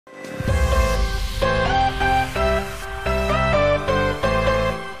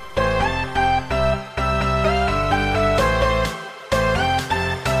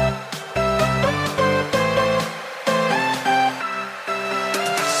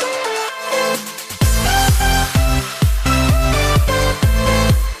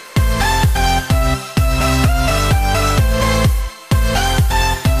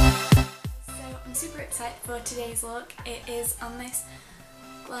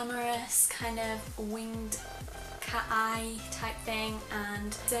glamorous kind of winged cat eye type thing,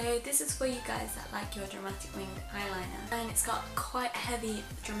 and so this is for you guys that like your dramatic winged eyeliner, and it's got quite heavy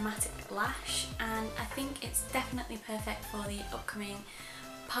dramatic lash, and I think it's definitely perfect for the upcoming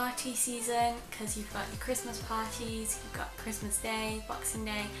party season because you've got your Christmas parties, you've got Christmas Day, Boxing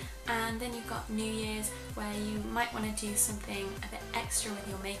Day, and then you've got New Year's where you might want to do something a bit extra with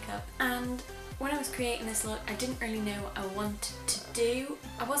your makeup. And when I was creating this look, I didn't really know what I wanted to do.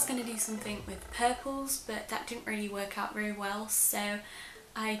 I was going to do something with purples, but that didn't really work out very well, so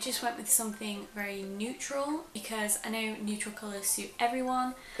I just went with something very neutral because I know neutral colours suit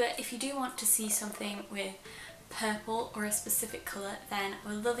everyone, but if you do want to see something with purple or a specific colour, then I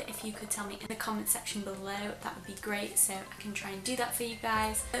would love it if you could tell me in the comment section below. That would be great, so I can try and do that for you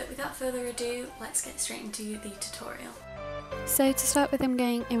guys. But without further ado, let's get straight into the tutorial. So to start with, I'm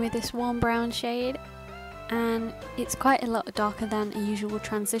going in with this warm brown shade, and it's quite a lot darker than a usual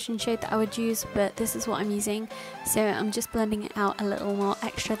transition shade that I would use, but this is what I'm using, so I'm just blending it out a little more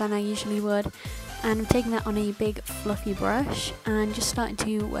extra than I usually would, and I'm taking that on a big fluffy brush and just starting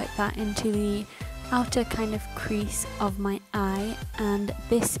to work that into the outer kind of crease of my eye. And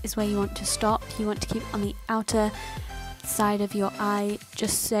this is where you want to stop. You want to keep on the outer side of your eye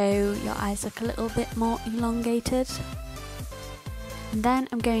just so your eyes look a little bit more elongated. And then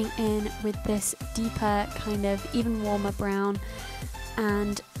I'm going in with this deeper kind of even warmer brown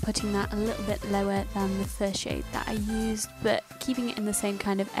and putting that a little bit lower than the first shade that I used, but keeping it in the same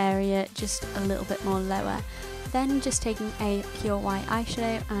kind of area, just a little bit more lower. Then just taking a pure white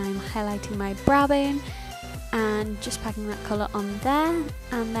eyeshadow, I'm highlighting my brow bone and just packing that colour on there,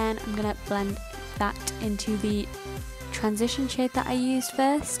 and then I'm going to blend that into the transition shade that I used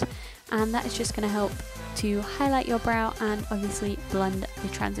first, and that is just going to help to highlight your brow and obviously blend the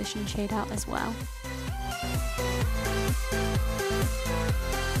transition shade out as well.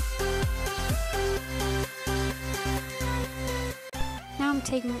 Now I'm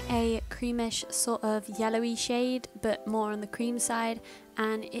taking a creamish sort of yellowy shade, but more on the cream side,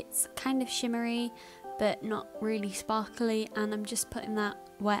 and it's kind of shimmery but not really sparkly, and I'm just putting that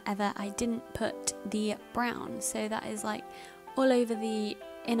wherever I didn't put the brown, so that is like all over the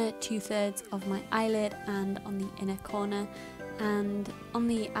inner 2/3 of my eyelid and on the inner corner, and on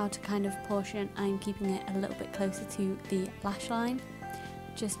the outer kind of portion I'm keeping it a little bit closer to the lash line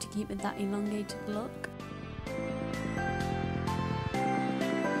just to keep it that elongated look.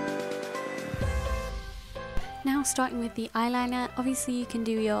 Now starting with the eyeliner, obviously you can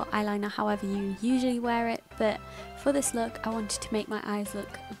do your eyeliner however you usually wear it, but for this look I wanted to make my eyes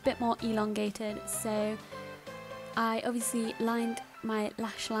look a bit more elongated, so I obviously lined my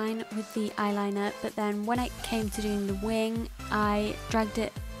lash line with the eyeliner, but then when it came to doing the wing I dragged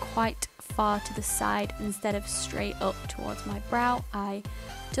it quite far to the side instead of straight up towards my brow. I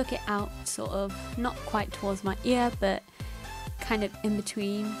took it out sort of not quite towards my ear, but kind of in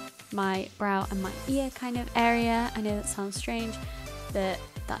between my brow and my ear kind of area. I know that sounds strange, but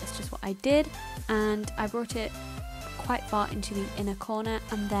that is just what I did, and I brought it quite far into the inner corner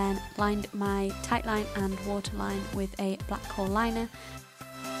and then lined my tight line and waterline with a black kohl liner.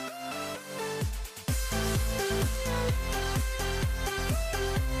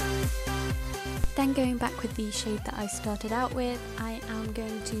 Then going back with the shade that I started out with, I am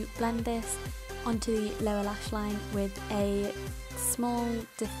going to blend this onto the lower lash line with a small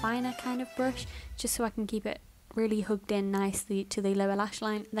definer kind of brush, just so I can keep it really hugged in nicely to the lower lash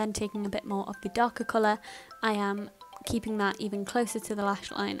line. Then taking a bit more of the darker colour, I am keeping that even closer to the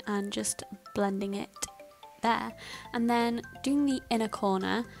lash line and just blending it there. And then doing the inner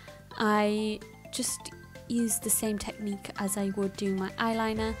corner, I just use the same technique as I would doing my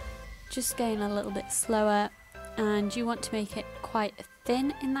eyeliner, just going a little bit slower, and you want to make it quite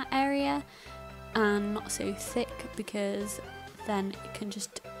thin in that area and not so thick, because then it can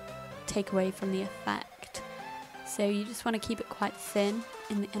just take away from the effect. So you just want to keep it quite thin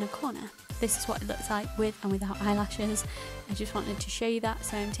in the inner corner. This is what it looks like with and without eyelashes. I just wanted to show you that.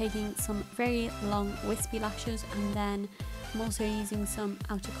 So I'm taking some very long wispy lashes, and then I'm also using some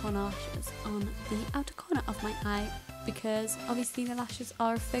outer corner lashes on the outer corner of my eye, because obviously the lashes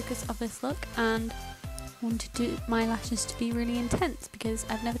are a focus of this look, and I wanted my lashes to be really intense because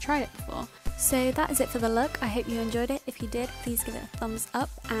I've never tried it before. So that is it for the look. I hope you enjoyed it. If you did, please give it a thumbs up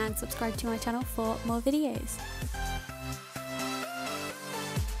and subscribe to my channel for more videos.